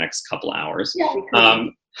chatting for the next couple hours. Yeah,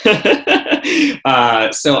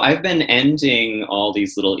 So I've been ending all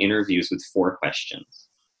these little interviews with 4 questions.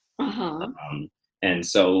 Uh-huh. And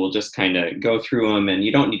so we'll just kind of go through them, and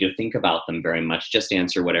you don't need to think about them very much. Just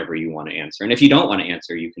answer whatever you want to answer. And if you don't want to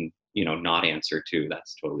answer, you can, not answer too.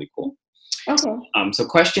 That's totally cool. Okay. So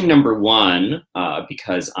question number 1,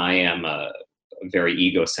 because I am a very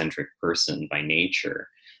egocentric person by nature,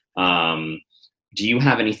 do you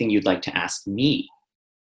have anything you'd like to ask me?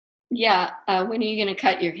 Yeah. When are you going to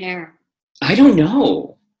cut your hair? I don't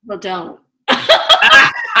know. Well, don't.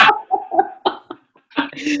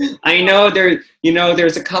 I know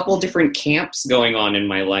there's a couple different camps going on in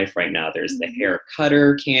my life right now. There's the hair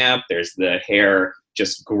cutter camp. There's the hair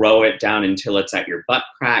just grow it down until it's at your butt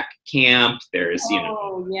crack camp. There's,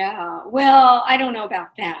 Oh, yeah. Well, I don't know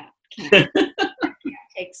about that. That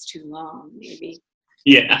takes too long, maybe.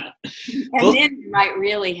 Yeah. And then you might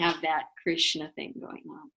really have that Krishna thing going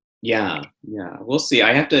on. Yeah. We'll see.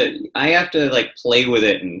 I have to like play with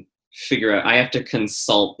it and figure out. I have to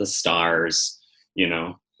consult the stars.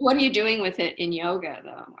 What are you doing with it in yoga,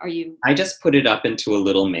 though? I just put it up into a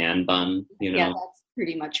little man bun, Yeah, that's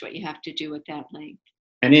pretty much what you have to do with that length.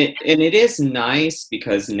 And it is nice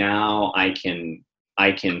because now I can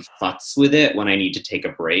futz with it when I need to take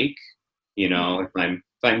a break.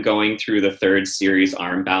 If I'm going through the 3rd series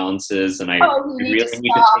arm balances and I really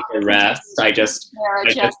need to take a rest, I just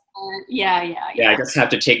have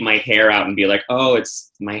to take my hair out and be like, oh,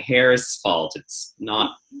 it's my hair's fault. It's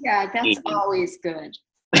not. Yeah, that's always good.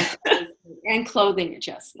 And clothing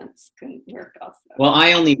adjustments can work also. Well,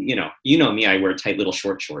 I only, me, I wear tight little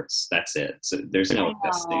short shorts. That's it. So there's no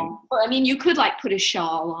adjusting. Well, I mean, you could like put a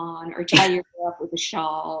shawl on or tie your hair up with a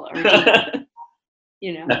shawl or, That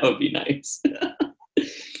would be nice.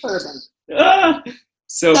 Urban.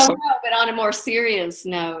 So no, but on a more serious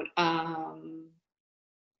note,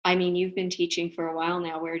 I mean, you've been teaching for a while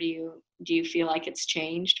now. Where do you feel like it's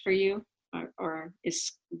changed for you? Or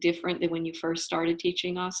is different than when you first started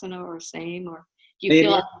teaching asana, or same? Or do you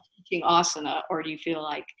feel like teaching asana, or do you feel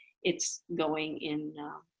like it's going in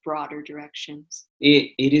broader directions?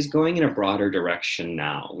 It is going in a broader direction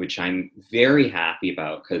now, which I'm very happy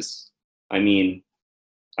about because, I mean,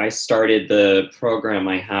 I started the program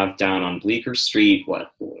I have down on Bleecker Street,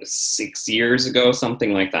 6 years ago,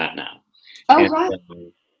 something like that now. Oh, right.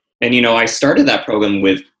 And, I started that program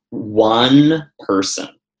with 1 person.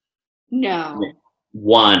 No.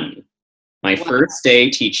 1. My first day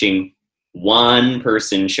teaching, 1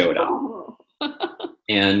 person showed up. Oh.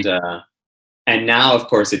 And now, of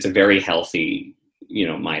course, it's a very healthy,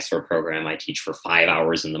 Mysore program. I teach for 5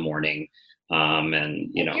 hours in the morning. And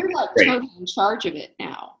you're like totally in charge of it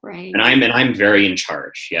now, right? And I'm very in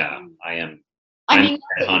charge. Yeah, I am. I mean,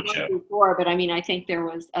 before, but I mean, I think there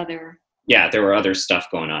was other. Yeah, there were other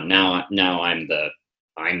stuff going on. Now I'm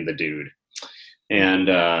the dude. And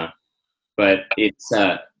but it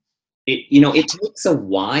takes a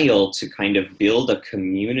while to kind of build a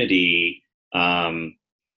community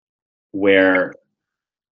where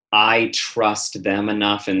I trust them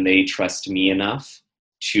enough and they trust me enough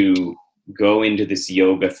to go into this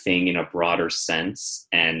yoga thing in a broader sense.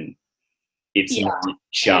 And it's not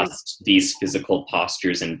just these physical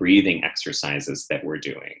postures and breathing exercises that we're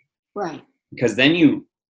doing. Right. Because then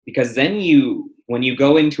when you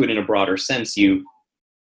go into it in a broader sense,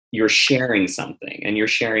 you're sharing something, and you're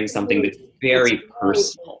sharing something that's very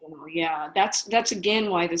personal. Yeah, that's again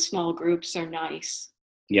why the small groups are nice.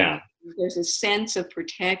 Yeah. There's a sense of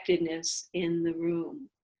protectedness in the room.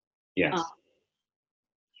 Yes.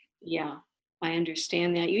 Yeah, I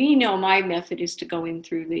understand that. My method is to go in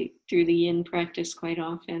through the yin practice quite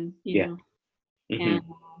often, you know. Mm-hmm. And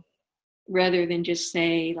rather than just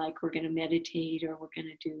say like we're going to meditate or we're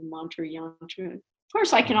going to do mantra yantra. Of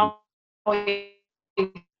course, I can always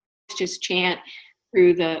just chant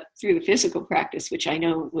through the physical practice, which I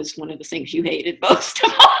know was one of the things you hated most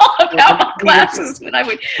of all about my classes, when I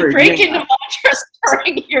would break into mantras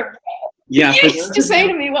during your breath. Yeah, you used to say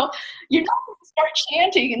to me, well, you're not going to start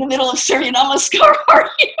chanting in the middle of Surya Namaskar, are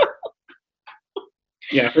you?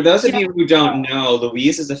 Yeah, for those of you who don't know,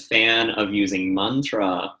 Louise is a fan of using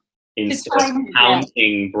mantra instead of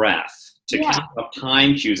counting breath. To count up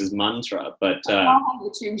time, she uses mantra, but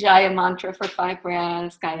Jaya mantra for 5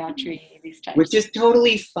 breaths, Gayatri, these types. Which is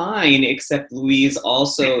totally fine, except Louise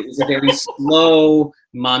also is a very slow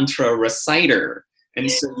mantra reciter. And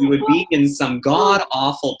so you would be in some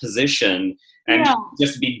god-awful position and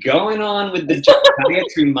just be going on with the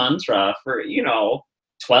Gayatri mantra for,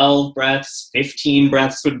 12 breaths, 15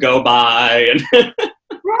 breaths would go by. And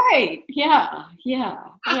right, yeah.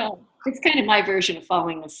 It's kind of my version of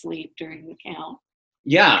falling asleep during the count.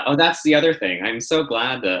 Yeah. Oh, that's the other thing. I'm so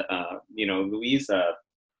glad that Louisa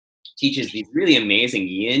teaches these really amazing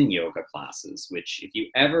Yin yoga classes. Which, if you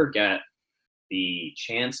ever get the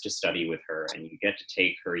chance to study with her and you get to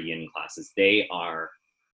take her Yin classes, they are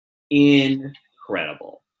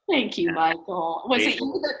incredible. Thank you, Michael. Was They, it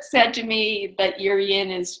you that said to me that your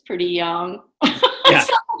yin is pretty young? yeah,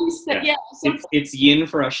 Somebody said, yeah. yeah. It's Yin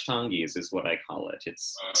for Ashtangis is what I call it.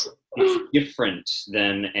 It's different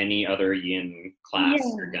than any other Yin class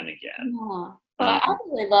Yeah. you're gonna get. Yeah. But I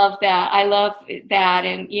really love that. I love that.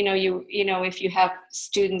 And if you have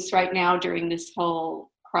students right now during this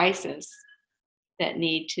whole crisis that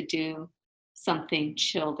need to do something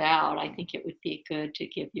chilled out, I think it would be good to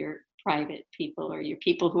give your private people or your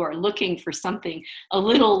people who are looking for something a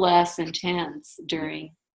little less intense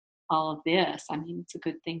during all of this. I mean, it's a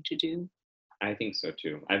good thing to do. I think so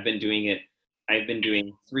too. I've been doing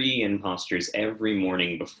 3 Yin postures every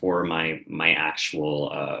morning before my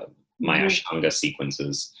actual my Ashtanga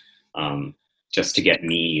sequences, just to get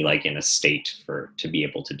me like in a state to be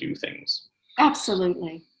able to do things.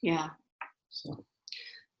 Absolutely, yeah. So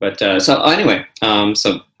anyway,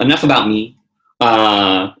 so enough about me.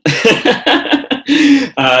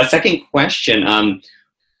 Second question.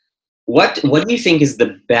 What do you think is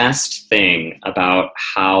the best thing about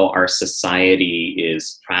how our society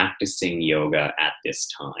is practicing yoga at this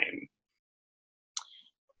time?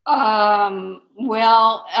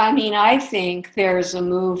 Well, I mean, I think there's a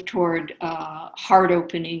move toward heart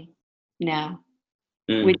opening now,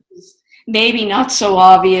 which is maybe not so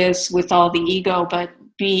obvious with all the ego, but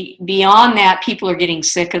beyond that, people are getting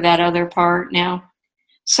sick of that other part now.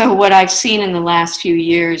 So what I've seen in the last few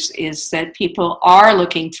years is that people are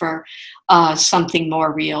looking for something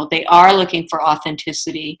more real. They are looking for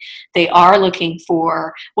authenticity. They are looking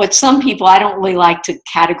for what some people, I don't really like to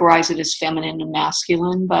categorize it as feminine and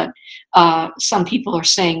masculine, but some people are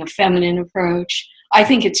saying a feminine approach. I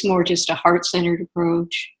think it's more just a heart-centered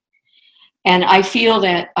approach. And I feel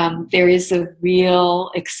that there is a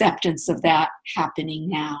real acceptance of that happening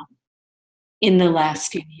now in the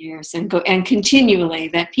last few years, and continually,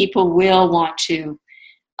 that people will want to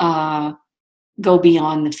go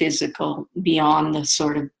beyond the physical, beyond the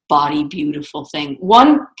sort of body beautiful thing.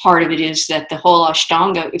 One part of it is that the whole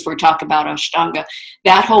Ashtanga, if we're talking about Ashtanga,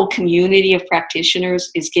 that whole community of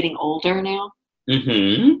practitioners is getting older now.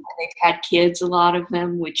 Mm-hmm. They've had kids, a lot of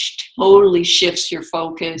them, which totally shifts your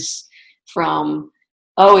focus from,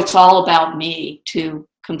 oh, it's all about me, to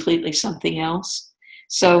completely something else.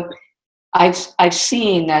 So I've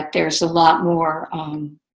seen that there's a lot more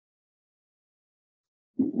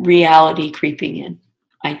reality creeping in,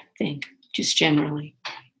 I think, just generally.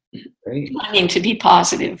 Great. I mean, to be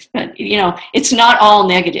positive, but it's not all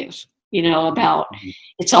negative, about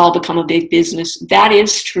it's all become a big business. That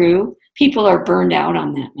is true. People are burned out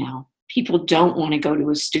on that now. People don't want to go to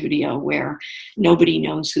a studio where nobody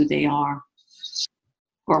knows who they are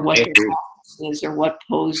or what their practice is or what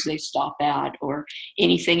pose they stop at or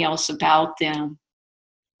anything else about them.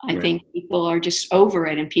 I think people are just over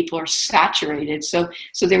it and people are saturated. So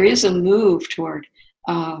there is a move toward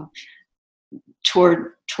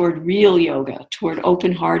real yoga, toward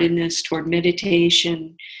open-heartedness, toward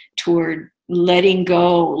meditation, toward letting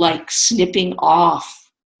go, like snipping off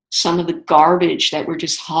some of the garbage that we're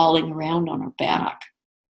just hauling around on our back.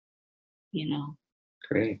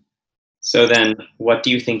 Great. So then, what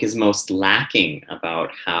do you think is most lacking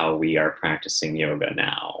about how we are practicing yoga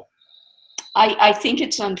now? I think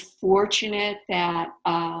it's unfortunate that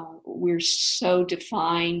we're so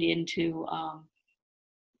defined into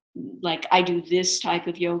like I do this type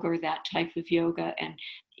of yoga or that type of yoga, and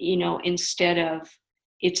instead of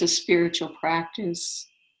it's a spiritual practice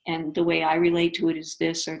and the way I relate to it is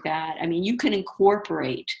this or that. I mean, you can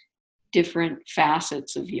incorporate different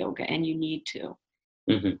facets of yoga, and you need to.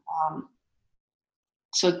 Mm-hmm.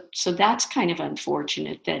 So that's kind of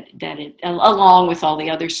unfortunate that it, along with all the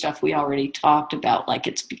other stuff we already talked about, like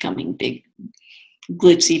it's becoming big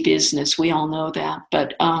glitzy business. We all know that,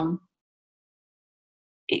 but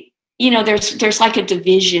there's like a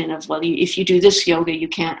division of, well, if you do this yoga, you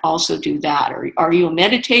can't also do that, or are you a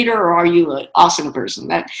meditator or are you an asana person?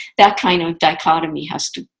 That kind of dichotomy has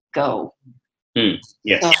to go.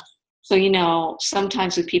 Yes. So,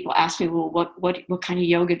 sometimes when people ask me, well, what kind of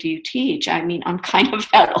yoga do you teach? I mean, I'm kind of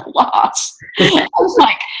at a loss. I was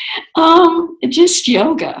like, just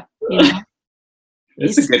yoga,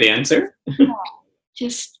 That's a good answer.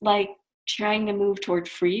 Just like trying to move toward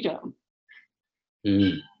freedom,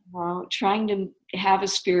 trying to have a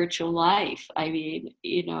spiritual life. I mean,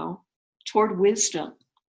 toward wisdom.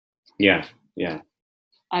 Yeah.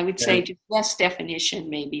 I would say just less definition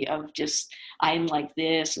maybe of just I'm like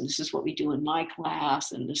this and this is what we do in my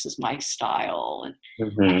class and this is my style, and I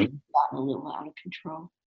think it's gotten a little out of control.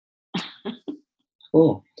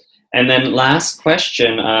 Cool. And then last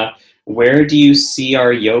question, where do you see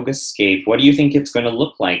our yogascape? What do you think it's going to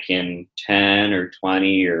look like in 10 or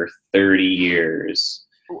 20 or 30 years?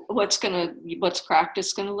 What's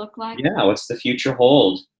practice going to look like? Yeah, what's the future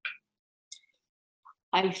hold?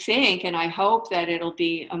 I think, and I hope that it'll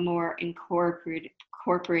be a more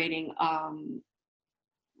incorporating,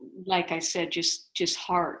 like I said, just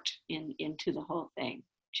heart into the whole thing.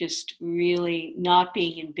 Just really not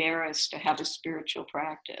being embarrassed to have a spiritual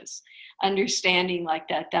practice, understanding like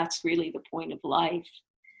that's really the point of life,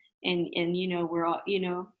 and we're all,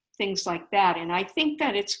 things like that. And I think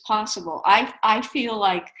that it's possible. I feel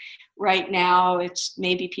like right now it's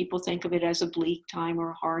maybe people think of it as a bleak time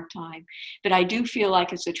or a hard time, but I do feel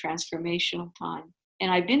like it's a transformational time. And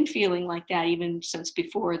I've been feeling like that even since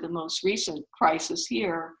before the most recent crisis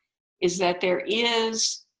here, is that there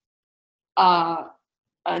is a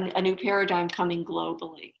new paradigm coming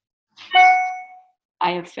globally.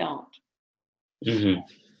 I have felt. Mm-hmm.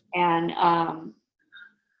 And,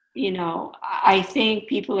 I think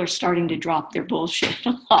people are starting to drop their bullshit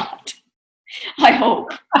a lot. I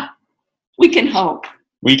hope. We can hope.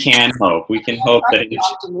 We can hope. We can hope that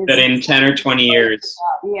in 10 or 20 years.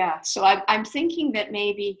 Yeah. So I'm thinking that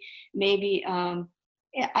maybe I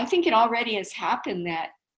think it already has happened that,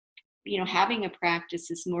 having a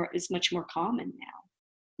practice is much more common now.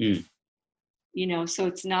 So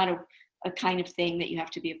it's not a kind of thing that you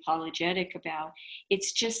have to be apologetic about.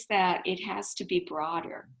 It's just that it has to be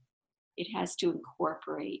broader. It has to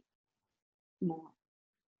incorporate more.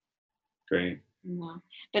 Great.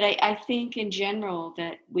 But I think in general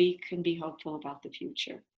that we can be hopeful about the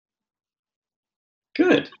future.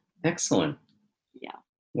 Good. Excellent. Yeah.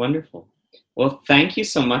 Wonderful. Well, thank you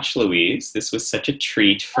so much, Louise. This was such a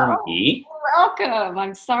treat for me. You're welcome.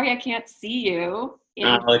 I'm sorry I can't see you.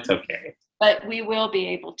 It's okay. But we will be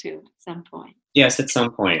able to at some point. Yes, at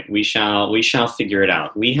some point. We shall figure it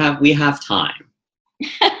out. We have time.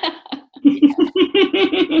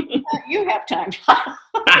 You have time.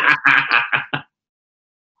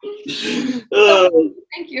 So, do you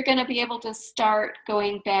think you're going to be able to start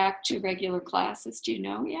going back to regular classes? Do you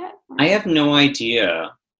know yet? I have no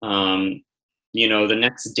idea. The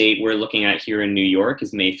next date we're looking at here in New York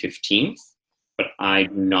is May 15th, but I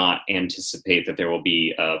do not anticipate that there will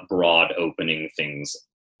be a broad opening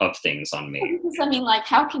of things on May. Because, I mean, like,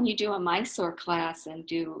 how can you do a Mysore class and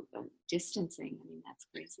do distancing? I mean, that's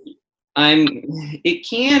crazy. It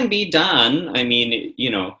can be done. I mean,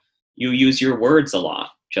 you use your words a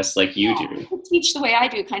lot, just like you do. You can teach the way I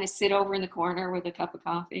do, kind of sit over in the corner with a cup of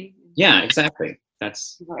coffee. Yeah, exactly.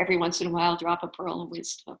 That's every once in a while, drop a pearl of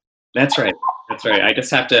wisdom. That's right. That's right. I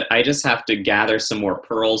just have to gather some more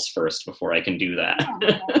pearls first before I can do that.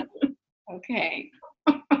 Okay.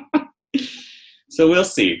 So we'll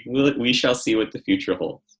see. We shall see what the future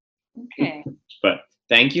holds. Okay. But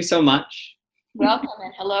thank you so much. Welcome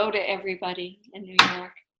and hello to everybody in New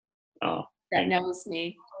York that knows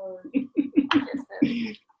me.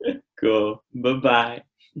 Cool. Bye-bye.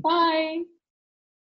 Bye.